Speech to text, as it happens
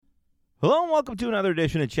Hello and welcome to another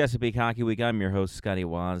edition of Chesapeake Hockey Week. I'm your host, Scotty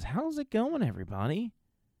Waz. How's it going, everybody?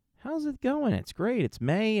 How's it going? It's great. It's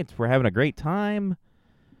May. We're having a great time.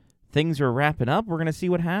 Things are wrapping up. We're going to see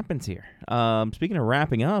what happens here. Speaking of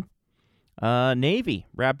wrapping up, Navy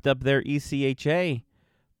wrapped up their ECHA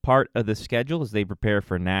part of the schedule as they prepare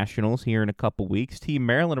for Nationals here in a couple weeks. Team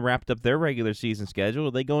Maryland wrapped up their regular season schedule.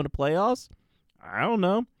 Are they going to playoffs? I don't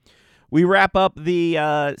know. We wrap up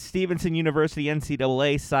the Stevenson University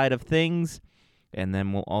NCAA side of things, and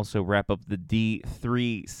then we'll also wrap up the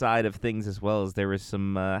D3 side of things as well, as there is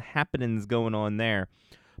some happenings going on there.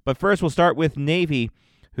 But first, we'll start with Navy,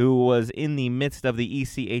 who was in the midst of the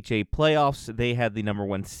ECHA playoffs. They had the number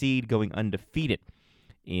one seed going undefeated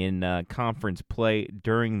in conference play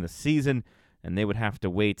during the season, and they would have to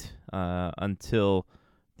wait until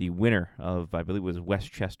the winner of, I believe it was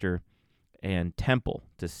Westchester and Temple,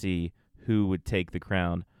 to see who would take the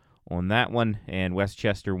crown on that one. And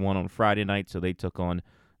Westchester won on Friday night, so they took on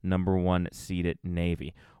number one seeded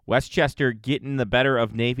Navy. Westchester getting the better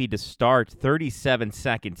of Navy to start 37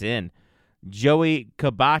 seconds in. Joey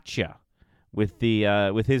Kabacha with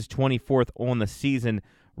his 24th on the season,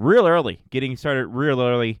 real early, getting started real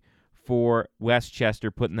early for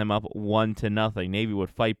Westchester, putting them up 1-0. Navy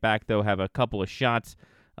would fight back, though, have a couple of shots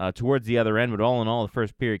towards the other end, but all in all, the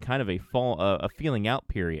first period kind of a feeling out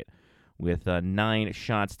period, with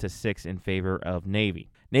 9-6 in favor of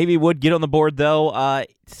Navy. Navy would get on the board, though,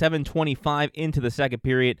 7:25 into the second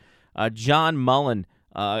period. John Mullen,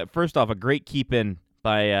 first off, a great keep-in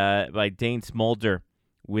by Dane Smolder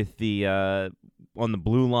with the on the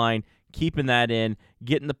blue line, keeping that in,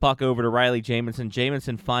 getting the puck over to Riley Jamison.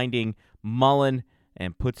 Jamison finding Mullen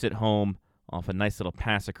and puts it home off a nice little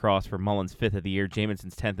pass across for Mullen's 5th of the year.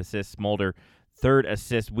 Jamison's 10th assist, Smolder 3rd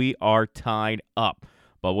assist. We are tied up.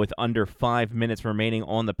 But with under 5 minutes remaining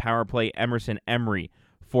on the power play, Emerson Emery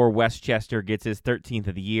for Westchester gets his 13th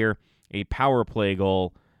of the year, a power play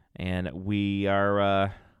goal, and we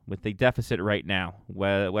are with a deficit right now.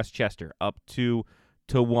 Westchester up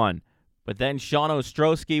 2-1. But then Sean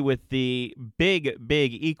Ostrowski with the big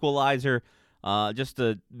equalizer. Just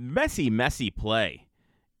a messy play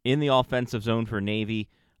in the offensive zone for Navy.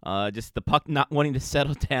 Just the puck not wanting to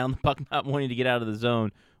settle down, the puck not wanting to get out of the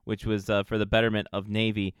zone, which was for the betterment of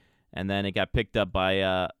Navy. And then it got picked up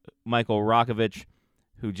by Michael Rakovich,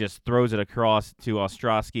 who just throws it across to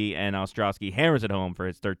Ostrowski, and Ostrowski hammers it home for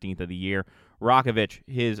his 13th of the year. Rakovich,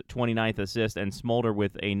 his 29th assist, and Smolder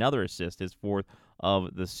with another assist, his 4th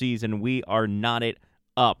of the season. We are knotted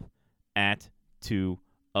up at 2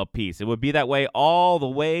 apiece. It would be that way all the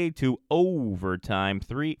way to overtime.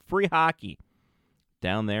 Free hockey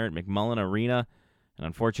down there at McMullen Arena. And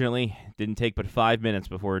unfortunately, it didn't take but 5 minutes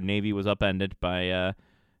before Navy was upended by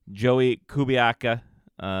Joey Kubiaka,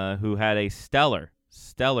 who had a stellar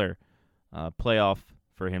playoff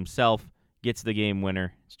for himself. Gets the game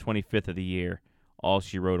winner. It's 25th of the year. All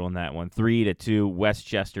she wrote on that one. 3-2,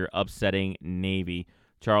 Westchester upsetting Navy.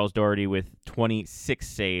 Charles Doherty with 26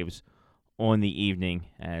 saves on the evening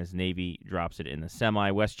as Navy drops it in the semi.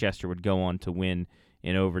 Westchester would go on to win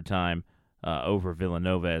in overtime over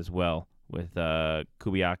Villanova as well, with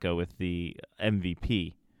Kubiaka with the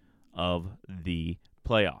MVP of the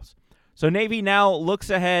playoffs. So Navy now looks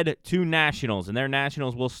ahead to Nationals, and their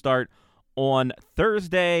Nationals will start on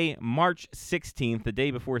Thursday, March 16th, the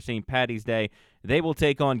day before St. Paddy's Day. They will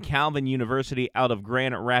take on Calvin University out of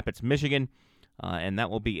Grand Rapids, Michigan, and that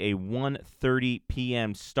will be a 1:30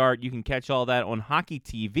 p.m. start. You can catch all that on Hockey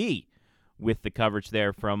TV with the coverage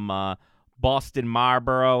there from Boston,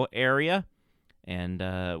 Marlboro area. And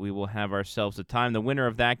we will have ourselves a time. The winner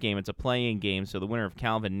of that game, it's a play-in game, so the winner of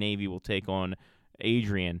Calvin Navy will take on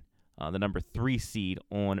Adrian, the number 3 seed,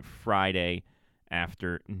 on Friday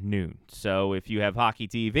afternoon. So if you have Hockey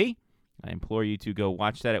TV, I implore you to go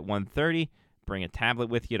watch that at 1:30. Bring a tablet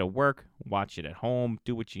with you to work. Watch it at home.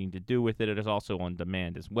 Do what you need to do with it. It is also on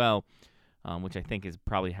demand as well, which I think is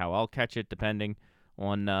probably how I'll catch it, depending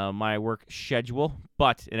on my work schedule.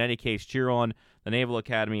 But in any case, cheer on the Naval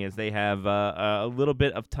Academy as they have a little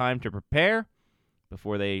bit of time to prepare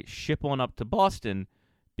before they ship on up to Boston,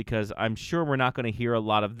 because I'm sure we're not going to hear a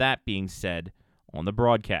lot of that being said on the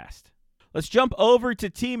broadcast. Let's jump over to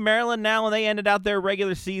Team Maryland now, and they ended out their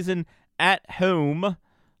regular season at home,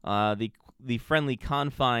 the friendly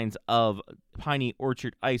confines of Piney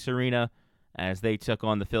Orchard Ice Arena, as they took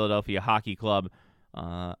on the Philadelphia Hockey Club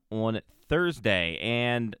on Thursday.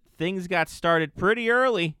 And things got started pretty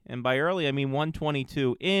early, and by early I mean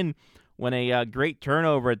 1:22 in, when a great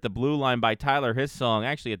turnover at the blue line by Tyler Hissong,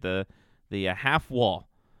 actually at the half wall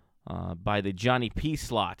by the Johnny P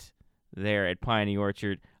slot there at Piney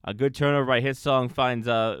Orchard, A good turnover by Hissong finds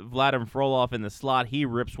Vladimir Frolov in the slot. He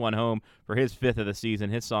rips one home for his 5th of the season.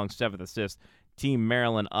 Hissong's 7th assist. Team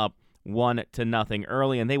Maryland up 1-0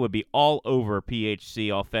 early, and they would be all over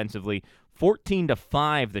PHC offensively.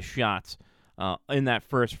 14-5 the shots in that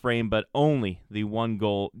first frame, but only the one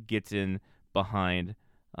goal gets in behind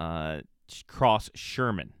Cross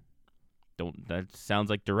Sherman. That sounds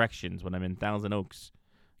like directions when I'm in Thousand Oaks,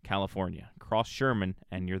 California. Cross Sherman,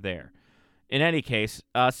 and you're there. In any case,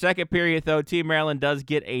 second period, though, Team Maryland does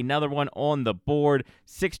get another one on the board.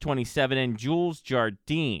 6:27 in. Jules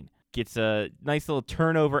Jardine gets a nice little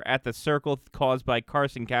turnover at the circle caused by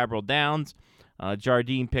Carson Cabral Downs.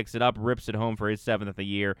 Jardine picks it up, rips it home for his 7th of the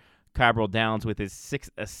year. Cabral Downs with his 6th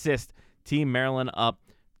assist. Team Maryland up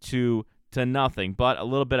 2-0. But a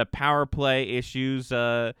little bit of power play issues,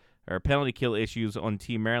 or penalty kill issues on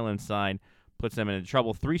Team Maryland's side puts them into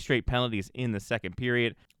trouble. 3 straight penalties in the second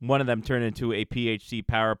period. One of them turned into a PHC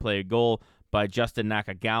power play goal by Justin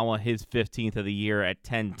Nakagawa, his 15th of the year at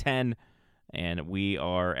 10-10. And we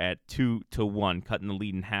are at 2-1, cutting the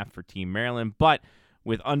lead in half for Team Maryland. But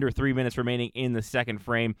with under 3 minutes remaining in the second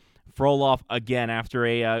frame, Frolov again after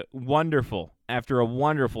a wonderful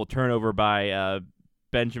turnover by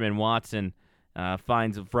Benjamin Watson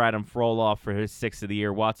finds Vladimir Frolov for his 6th of the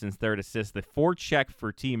year. Watson's 3rd assist. The forecheck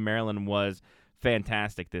for Team Maryland was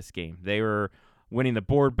fantastic this game. They were winning the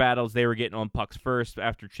board battles. They were getting on pucks first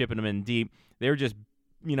after chipping them in deep. They were just,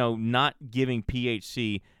 not giving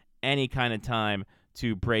PHC any kind of time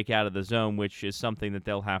to break out of the zone, which is something that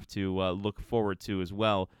they'll have to look forward to as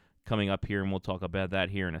well coming up here, and we'll talk about that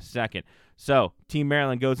here in a second. So, Team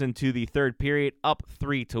Maryland goes into the third period up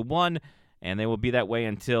 3-1, and they will be that way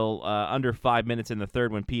until under 5 minutes in the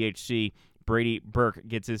third when PHC Brady Burke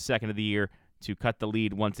gets his 2nd of the year to cut the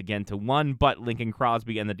lead once again to 1, but Lincoln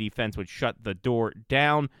Crosby and the defense would shut the door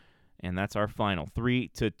down, and that's our final.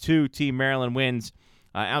 3-2, Team Maryland wins,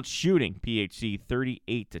 outshooting PHC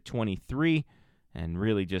 38-23, and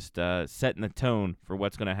really just setting the tone for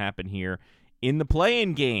what's going to happen here in the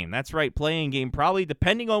play-in game. That's right, play-in game. Probably,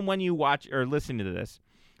 depending on when you watch or listen to this,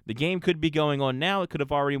 the game could be going on now. It could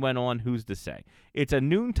have already went on. Who's to say? It's a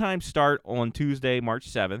noontime start on Tuesday, March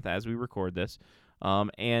 7th, as we record this.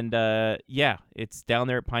 It's down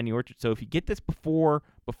there at Piney Orchard. So if you get this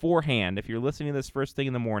beforehand, if you're listening to this first thing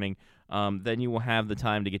in the morning, then you will have the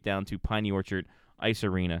time to get down to Piney Orchard Ice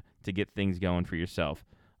Arena to get things going for yourself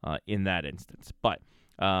in that instance. But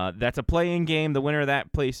that's a play-in game. The winner of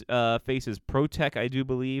that place faces ProTech, I do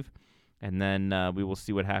believe. And then we will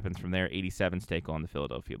see what happens from there. 87s take on the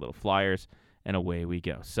Philadelphia Little Flyers, and away we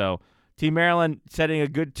go. So Team Maryland setting a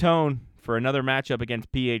good tone for another matchup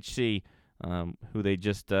against PHC, who they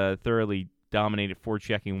just thoroughly dominated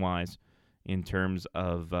forechecking-wise in terms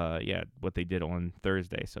of what they did on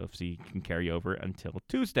Thursday. So FC can carry over until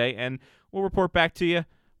Tuesday, and we'll report back to you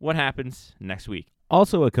what happens next week.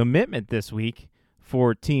 Also a commitment this week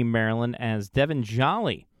for Team Maryland as Devin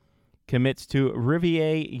Jolly commits to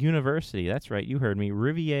Rivier University. That's right, you heard me,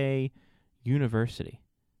 Rivier University.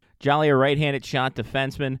 Jolly, a right-handed shot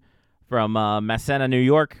defenseman from Massena, New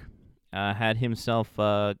York, had himself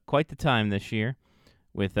quite the time this year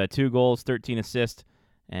with 2 goals, 13 assists,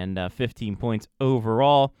 and 15 points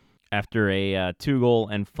overall after a 2-goal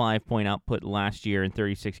and 5-point output last year in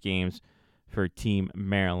 36 games for Team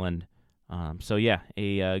Maryland.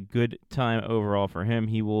 A good time overall for him.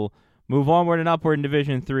 He will move onward and upward in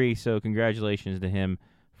Division III, so congratulations to him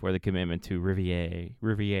for the commitment to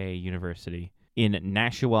Rivier University in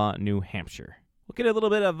Nashua, New Hampshire. We'll get a little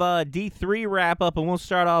bit of D3 wrap-up, and we'll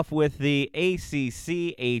start off with the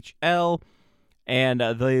ACCHL and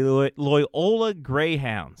the Loyola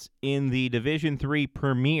Greyhounds in the Division III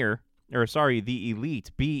Premier, the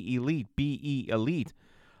Elite, B Elite.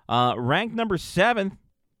 Ranked number 3,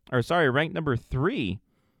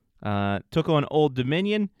 took on Old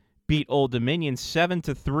Dominion, beat Old Dominion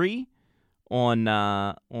 7-3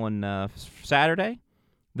 on Saturday.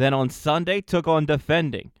 Then on Sunday, took on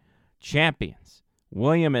defending champions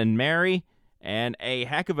William and Mary, and a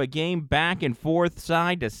heck of a game back and forth,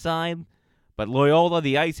 side to side. But Loyola,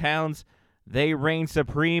 the Ice Hounds, they reign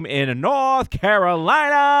supreme in North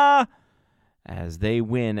Carolina as they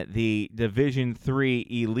win the Division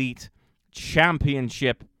III Elite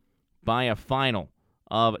Championship by a final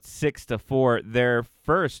of 6-4. Their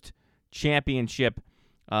first championship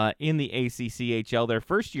in the ACCHL, their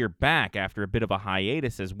first year back after a bit of a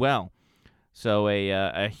hiatus as well. So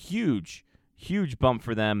a huge bump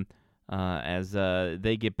for them as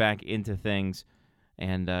they get back into things.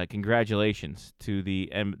 And congratulations to the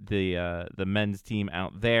men's team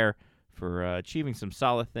out there for achieving some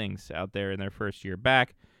solid things out there in their first year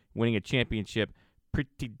back, winning a championship,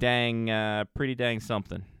 pretty dang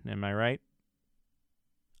something. Am I right?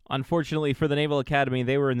 Unfortunately for the Naval Academy,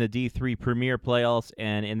 they were in the D3 Premier playoffs,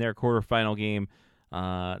 and in their quarterfinal game,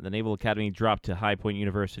 the Naval Academy dropped to High Point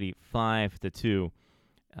University 5-2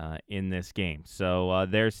 in this game. So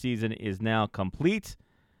their season is now complete.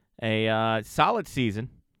 A solid season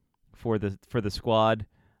for the squad.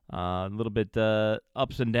 A little bit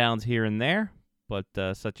ups and downs here and there, but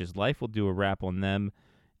such is life. We'll do a wrap on them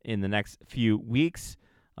in the next few weeks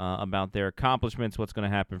about their accomplishments, what's going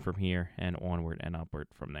to happen from here, and onward and upward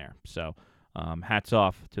from there. So hats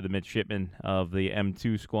off to the midshipmen of the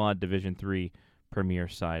M2 squad, Division III Premier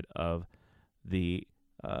side of the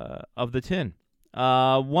tin.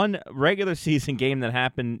 One regular season game that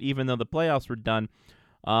happened even though the playoffs were done.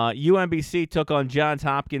 UMBC took on Johns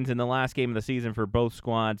Hopkins in the last game of the season for both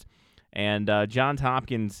squads, and Johns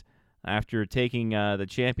Hopkins, after taking the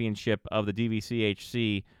championship of the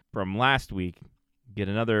DVCHC from last week, get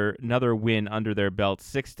another win under their belt,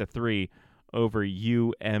 6-3 over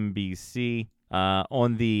UMBC.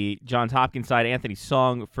 On the Johns Hopkins side, Anthony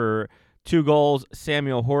Song for 2 goals,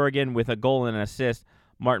 Samuel Horrigan with a goal and an assist,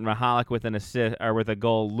 Martin Mahalik with an assist with a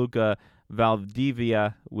goal, Luca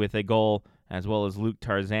Valdivia with a goal, as well as Luke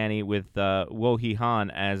Tarzani with Wohi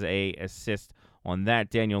Han as a assist on that.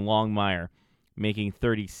 Daniel Longmire making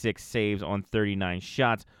 36 saves on 39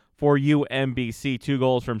 shots. For UMBC, 2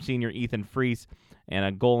 goals from senior Ethan Freese and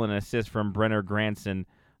a goal and assist from Brenner Granson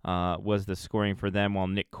was the scoring for them, while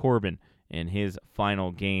Nick Corbin in his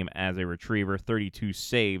final game as a retriever, 32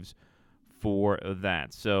 saves for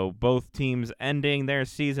that. So both teams ending their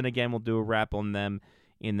season. Again, we'll do a wrap on them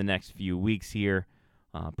in the next few weeks here.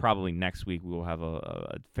 Probably next week we will have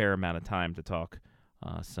a fair amount of time to talk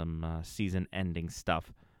some season-ending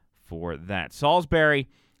stuff for that. Salisbury,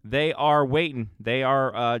 they are waiting. They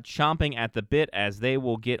are chomping at the bit as they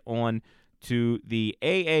will get on to the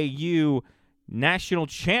AAU National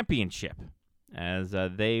Championship, as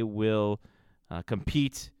they will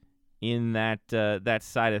compete in that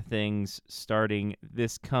side of things starting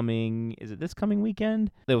this coming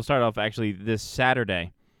weekend? They will start off actually this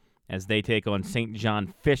Saturday as they take on St. John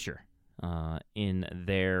Fisher in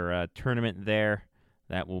their tournament there.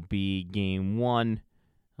 That will be game 1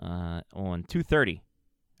 on 2:30.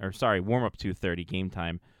 Warm-up 2:30, game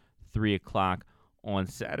time 3 o'clock on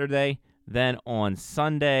Saturday. Then on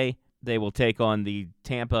Sunday, they will take on the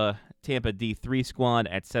Tampa D3 squad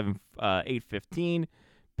at 8:15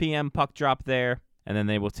 p.m. puck drop there. And then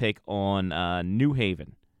they will take on New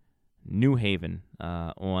Haven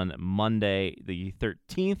on Monday the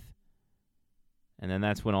 13th. And then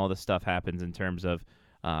that's when all the stuff happens in terms of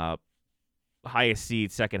highest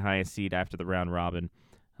seed, second highest seed after the round robin,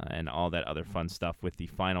 and all that other fun stuff, with the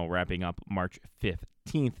final wrapping up March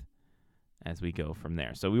 15th as we go from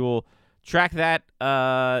there. So we will track that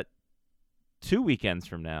 2 weekends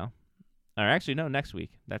from now. Or actually, no, next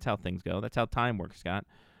week. That's how things go. That's how time works, Scott.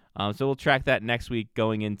 So we'll track that next week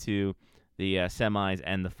going into the semis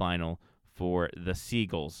and the final for the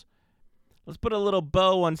Seagulls. Let's put a little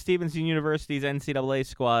bow on Stevenson University's NCAA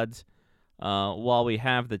squads while we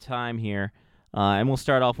have the time here. And we'll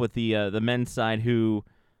start off with the men's side, who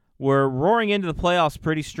were roaring into the playoffs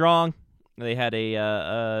pretty strong. They had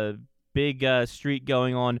a big streak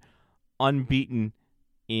going on, unbeaten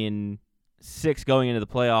in 6 going into the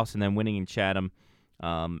playoffs, and then winning in Chatham,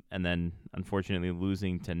 and then unfortunately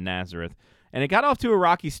losing to Nazareth. And it got off to a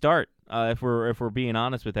rocky start, if we're being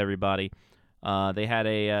honest with everybody. They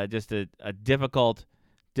had just a difficult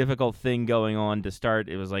thing going on to start.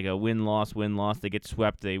 It was like a win-loss. They get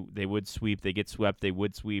swept, they would sweep. They get swept, they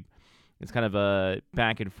would sweep. It's kind of a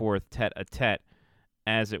back and forth, tete-a-tete,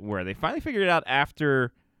 as it were. They finally figured it out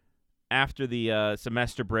after the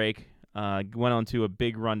semester break. Went on to a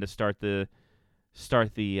big run to start the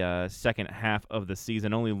second half of the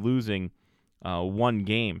season, only losing 1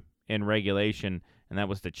 game in regulation, and that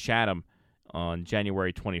was to Chatham on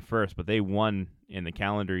January 21st. But they won in the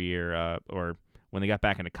calendar year, or when they got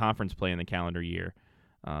back into conference play in the calendar year,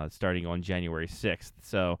 starting on January 6th.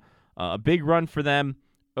 So a big run for them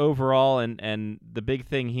overall, and the big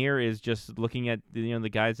thing here is just looking at the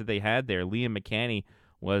guys that they had there. Liam McCanny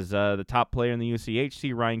was the top player in the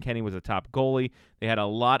UCHC. Ryan Kenny was a top goalie. They had a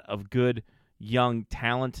lot of good young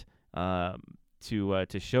talent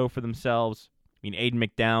to show for themselves. I mean, Aiden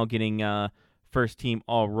McDowell getting first-team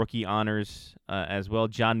all-rookie honors as well.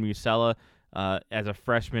 John Musella, as a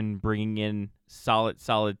freshman, bringing in solid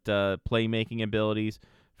playmaking abilities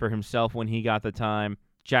for himself when he got the time.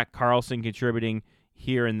 Jack Carlson contributing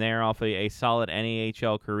here and there off a solid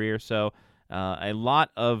NAHL career. So a lot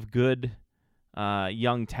of good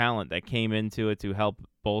young talent that came into it to help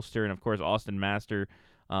bolster. And, of course, Austin Master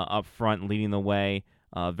up front leading the way,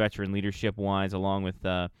 veteran leadership-wise, along with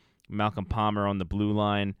Malcolm Palmer on the blue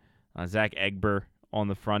line, Zach Egber on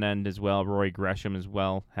the front end as well, Roy Gresham as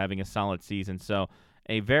well, having a solid season. So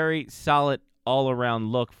a very solid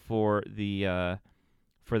all-around look for the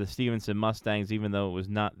Stevenson Mustangs, even though it was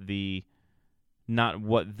not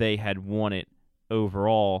what they had wanted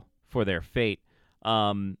overall for their fate.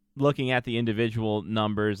 Looking at the individual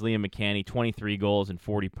numbers, Liam McCanny, 23 goals and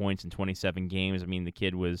 40 points in 27 games. I mean, the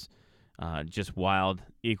kid was just wild,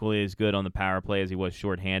 equally as good on the power play as he was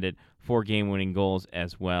shorthanded. 4 game-winning goals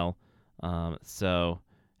as well. So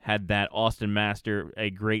had that. Austin Master, a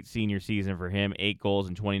great senior season for him, 8 goals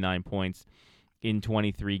and 29 points in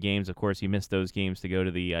 23 games. Of course, he missed those games to go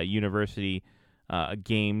to the university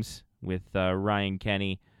games with Ryan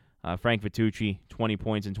Kenny. Frank Vitucci, 20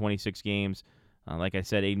 points in 26 games. Like I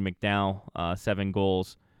said, Aiden McDowell, 7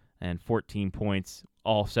 goals and 14 points,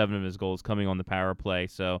 all 7 of his goals coming on the power play.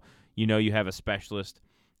 So you have a specialist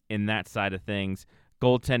in that side of things.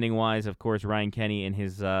 Goaltending-wise, of course, Ryan Kenny in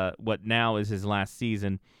his what now is his last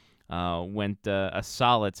season went a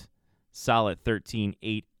solid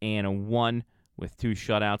 13-8-1 with 2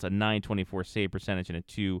 shutouts, a .924 save percentage, and a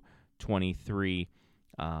 .223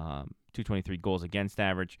 goals against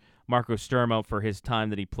average. Marco Sturmo, for his time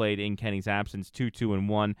that he played in Kenny's absence,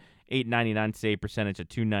 2-2-1, .899 save percentage, a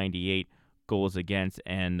 .298 goals against,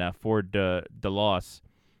 and Ford DeLoss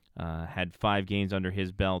had 5 games under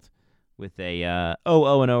his belt with a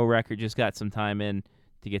 0-0 record. Just got some time in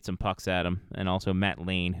to get some pucks at him, and also Matt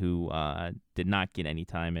Lane, who did not get any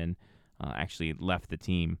time in, actually left the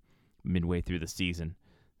team midway through the season.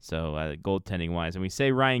 So goaltending wise, and we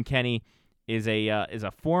say Ryan Kenny is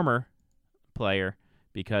a former player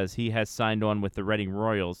because he has signed on with the Reading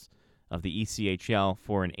Royals of the ECHL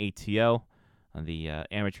for an ATO, the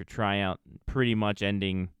amateur tryout, pretty much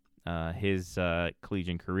ending his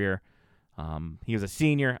collegiate career. He was a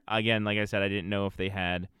senior. Again, like I said, I didn't know if they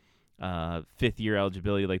had fifth-year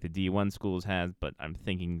eligibility like the D1 schools has, but I'm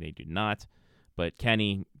thinking they do not. But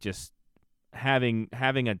Kenny just having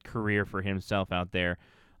a career for himself out there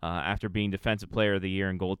after being Defensive Player of the Year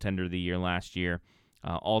and Goaltender of the Year last year,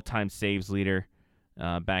 all-time saves leader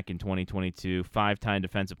back in 2022, 5-time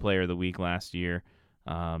Defensive Player of the Week last year.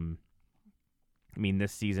 I mean,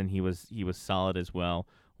 this season he was solid as well,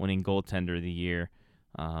 winning Goaltender of the Year.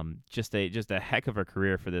 Just a heck of a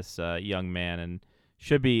career for this young man, and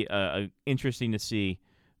should be interesting to see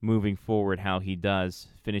moving forward how he does,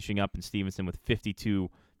 finishing up in Stevenson with 52,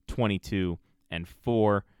 22, and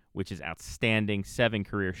 4, which is outstanding. 7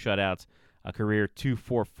 career shutouts, a career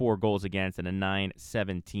 .244 goals against, and a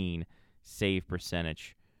 .917 save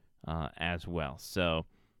percentage as well. So,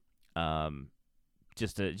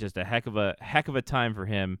 just a heck of a time for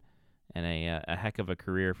him, and a heck of a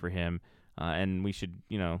career for him. And we should,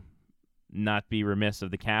 not be remiss of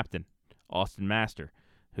the captain, Austin Master,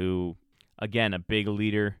 who, again, a big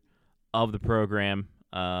leader of the program,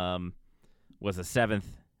 was a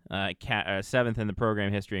seventh in the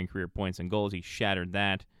program history in career points and goals. He shattered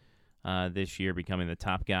that this year, becoming the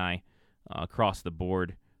top guy across the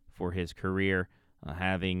board for his career,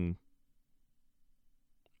 having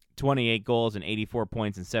 28 goals and 84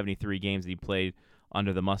 points in 73 games that he played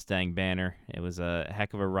under the Mustang banner. It was a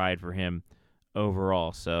heck of a ride for him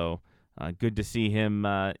overall. So good to see him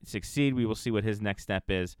succeed. We will see what his next step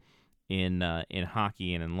is in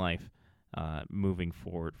hockey and in life moving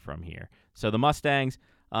forward from here. So the Mustangs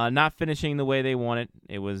not finishing the way they wanted.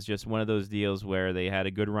 It was just one of those deals where they had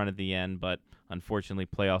a good run at the end, but unfortunately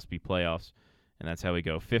playoffs be playoffs, and that's how we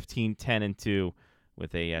go. 15-10-2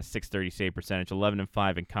 with a .630 save percentage,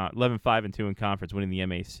 11-5-2 in conference, winning the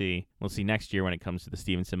MAC. We'll see next year when it comes to the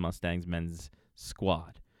Stevenson Mustangs men's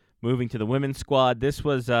squad. Moving to the women's squad, this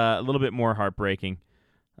was a little bit more heartbreaking.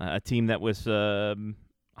 A team that was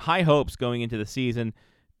high hopes going into the season,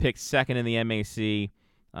 picked second in the MAC,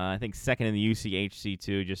 I think second in the UCHC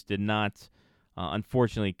too, just did not,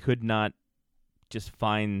 unfortunately, could not just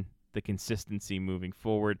find the consistency moving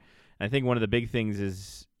forward. And I think one of the big things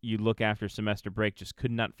is you look after semester break, just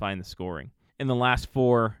could not find the scoring. In the last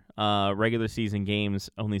 4 regular season games,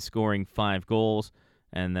 only scoring 5 goals.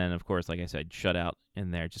 And then, of course, like I said, shutout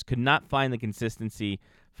in there. Just could not find the consistency,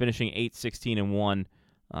 finishing 8-16-1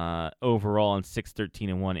 overall and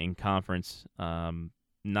 6-13-1 in conference. And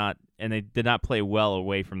they did not play well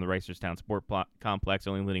away from the Reisterstown Sport Complex,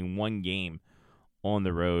 only winning 1 game on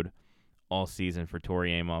the road all season for Tori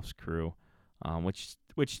Amoff's crew, which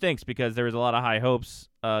stinks because there was a lot of high hopes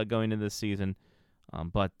going into this season,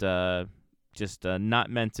 but just not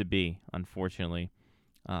meant to be, unfortunately.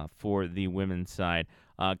 for the women's side.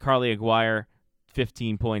 Carly Aguirre,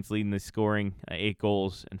 15 points leading the scoring, 8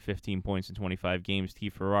 goals and 15 points in 25 games. T.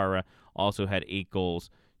 Ferrara also had 8 goals.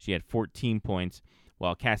 She had 14 points,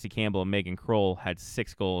 while Cassie Campbell and Megan Kroll had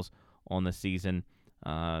 6 goals on the season,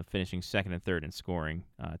 finishing second and third in scoring,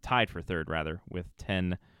 tied for third, rather, with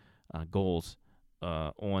 10 goals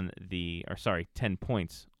 10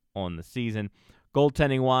 points on the season.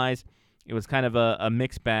 Goaltending-wise, it was kind of a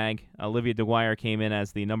mixed bag. Olivia Dwyer came in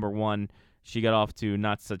as the number one. She got off to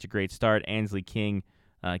not such a great start. Ansley King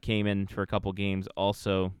came in for a couple games,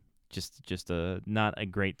 also just not a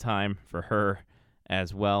great time for her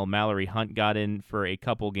as well. Mallory Hunt got in for a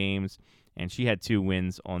couple games, and she had 2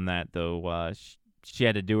 wins on that, though. She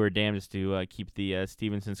had to do her damnedest to keep the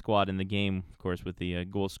Stevenson squad in the game, of course, with the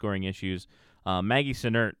goal-scoring issues. Maggie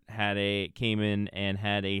Sinert came in and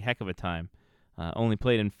had a heck of a time. Only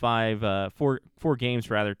played in four games,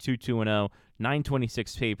 2-2-0,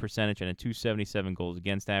 926 save percentage, and a 277 goals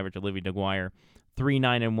against average. Olivia Dwyer,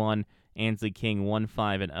 3-9-1, Ansley King,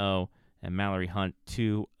 1-5-0, and Mallory Hunt,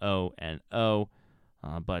 2-0-0.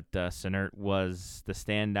 But Sinert was the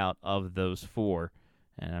standout of those 4,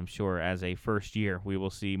 and I'm sure as a first year we will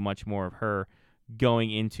see much more of her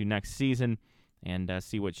going into next season and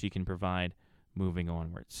see what she can provide moving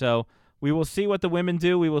onward. So we will see what the women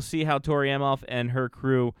do. We will see how Tori Emhoff and her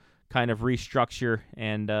crew kind of restructure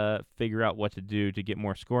and figure out what to do to get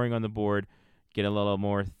more scoring on the board, get a little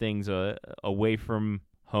more things away from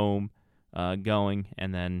home going,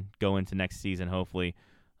 and then go into next season hopefully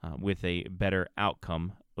with a better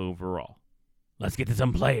outcome overall. Let's get to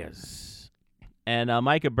some players. And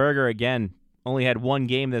Micah Berger, again, only had 1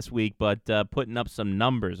 game this week, but putting up some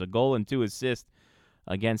numbers. A goal and 2 assists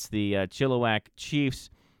against the Chilliwack Chiefs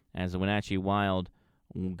as the Wenatchee Wild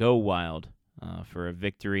go wild for a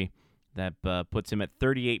victory that puts him at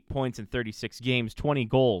 38 points in 36 games, 20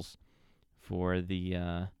 goals for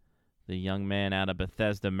the young man out of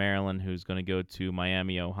Bethesda, Maryland, who's going to go to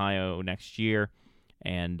Miami, Ohio next year.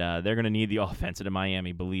 And they're going to need the offense in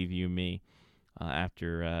Miami, believe you me,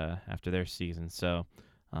 after their season. So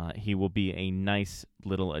he will be a nice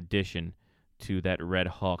little addition to that Red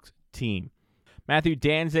Hawks team. Matthew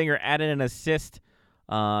Danziger added an assist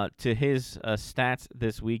to his stats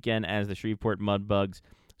this weekend as the Shreveport Mudbugs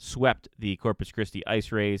swept the Corpus Christi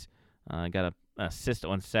Ice Rays. Got an assist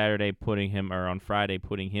on Friday, putting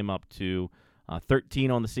him up to 13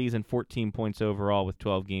 on the season, 14 points overall with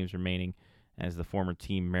 12 games remaining as the former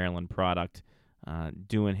Team Maryland product,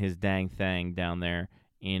 doing his dang thing down there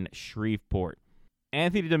in Shreveport.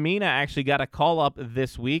 Anthony Domina actually got a call-up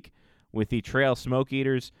this week with the Trail Smoke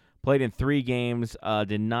Eaters. Played in 3 games,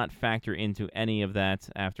 did not factor into any of that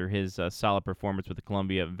after his solid performance with the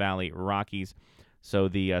Columbia Valley Rockies. So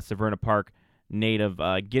the Severna Park native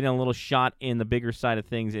getting a little shot in the bigger side of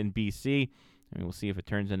things in BC. And we'll see if it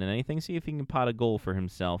turns into anything. See if he can pot a goal for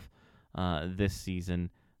himself this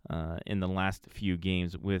season in the last few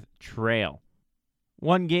games with Trail.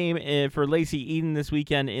 1 game for Lacey Eden this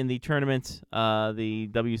weekend in the tournament, the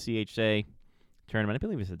WCHA tournament. I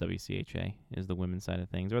believe it's the WCHA is the women's side of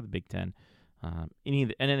things, or the Big Ten.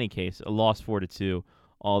 In any case, a loss 4-2,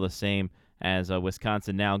 all the same, as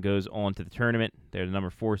Wisconsin now goes on to the tournament. They're the number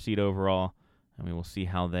 4 seed overall, and we will see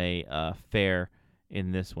how they fare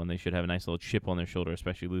in this one. They should have a nice little chip on their shoulder,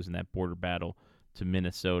 especially losing that border battle to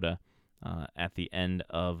Minnesota at the end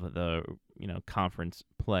of the conference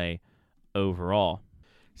play overall.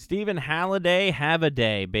 Stephen Halliday, have a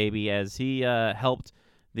day, baby, as he helped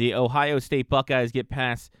the Ohio State Buckeyes get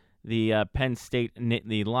past the Penn State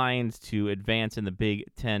Nittany Lions to advance in the Big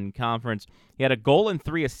Ten Conference. He had a goal and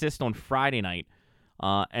 3 assists on Friday night,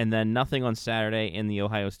 and then nothing on Saturday in the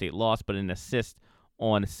Ohio State loss, but an assist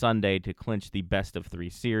on Sunday to clinch the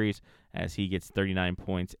best-of-3 series as he gets 39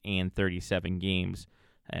 points and 37 games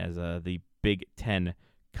as the Big Ten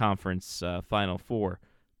Conference Final Four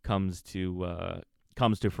comes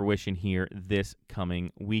to fruition here this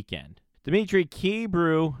coming weekend. Dimitri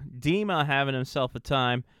Kebrew, Dima having himself a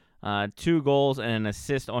time. 2 goals and an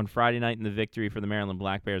assist on Friday night in the victory for the Maryland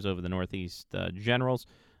Black Bears over the Northeast Generals.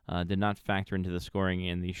 Did not factor into the scoring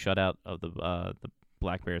in the shutout of the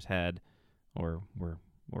Black Bears had or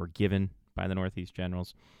were given by the Northeast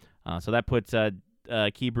Generals. So that puts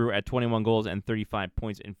Kebrew at 21 goals and 35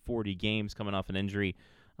 points in 40 games, coming off an injury.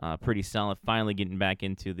 Pretty solid, finally getting back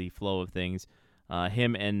into the flow of things.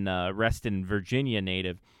 Him and Reston, Virginia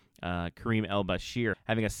native Kareem El-Bashir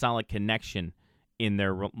having a solid connection in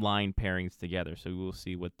their line pairings together. So we'll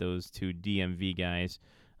see what those 2 DMV guys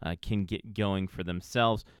can get going for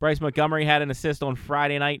themselves. Bryce Montgomery had an assist on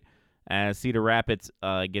Friday night as Cedar Rapids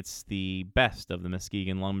gets the best of the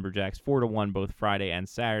Muskegon Lumberjacks, 4-1 both Friday and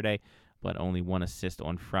Saturday, but only 1 assist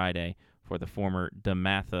on Friday for the former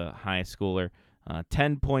DeMatha high schooler.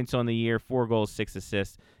 10 points on the year, 4 goals, 6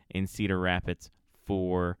 assists in Cedar Rapids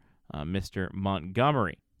for Mr.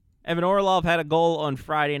 Montgomery. Evan Orlov had a goal on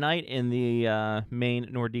Friday night in the Maine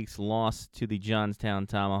Nordiques loss to the Johnstown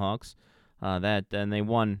Tomahawks. And they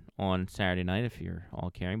won on Saturday night, if you're all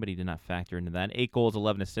caring, but he did not factor into that. 8 goals,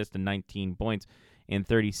 11 assists, and 19 points in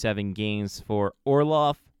 37 games for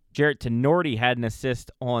Orlov. Jarrett Tenorti had an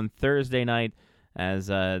assist on Thursday night as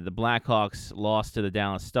the Blackhawks lost to the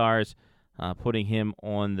Dallas Stars, putting him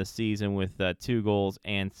on the season with 2 goals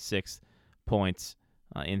and 6 points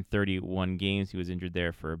in 31 games. He was injured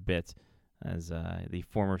there for a bit as the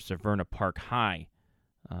former Severna Park High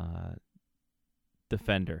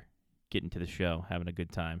defender getting to the show, having a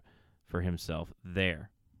good time for himself there.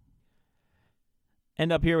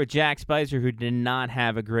 End up here with Jack Spicer, who did not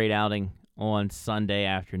have a great outing on Sunday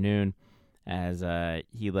afternoon as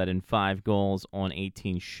he let in 5 goals on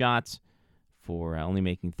 18 shots for only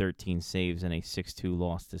making 13 saves in a 6-2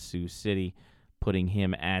 loss to Sioux City, putting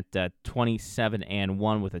him at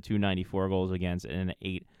 27-1 with a .294 goals against and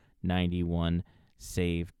an .891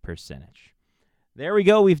 save percentage. There we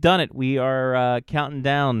go. We've done it. We are counting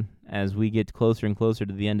down as we get closer and closer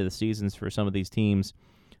to the end of the seasons for some of these teams.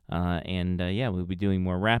 We'll be doing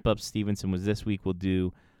more wrap-ups. Stevenson was this week. We'll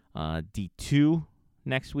do D2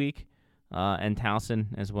 next week and Towson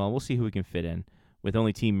as well. We'll see who we can fit in. With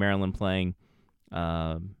only Team Maryland playing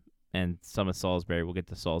and some of Salisbury, we'll get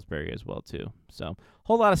to Salisbury as well, too. So,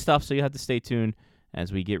 whole lot of stuff, so you have to stay tuned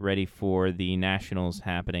as we get ready for the Nationals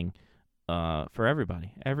happening for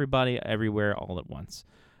everybody, everywhere, all at once.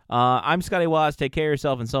 I'm Scotty Waz. Take care of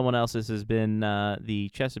yourself and someone else. This has been the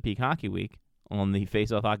Chesapeake Hockey Week on the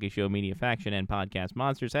Face Off Hockey Show Media Faction and Podcast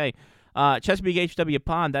Monsters. Hey, Chesapeake HW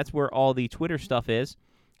Pond, that's where all the Twitter stuff is,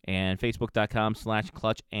 and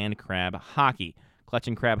Facebook.com/ClutchandCrabHockey.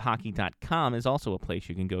 ClutchandCrabHockey.com is also a place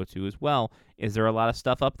you can go to as well. Is there a lot of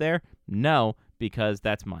stuff up there? No, because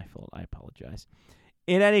that's my fault. I apologize.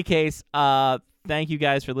 In any case, thank you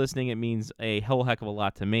guys for listening. It means a whole heck of a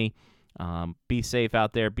lot to me. Be safe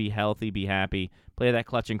out there. Be healthy. Be happy. Play that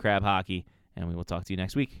Clutch and Crab hockey, and we will talk to you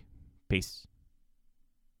next week. Peace.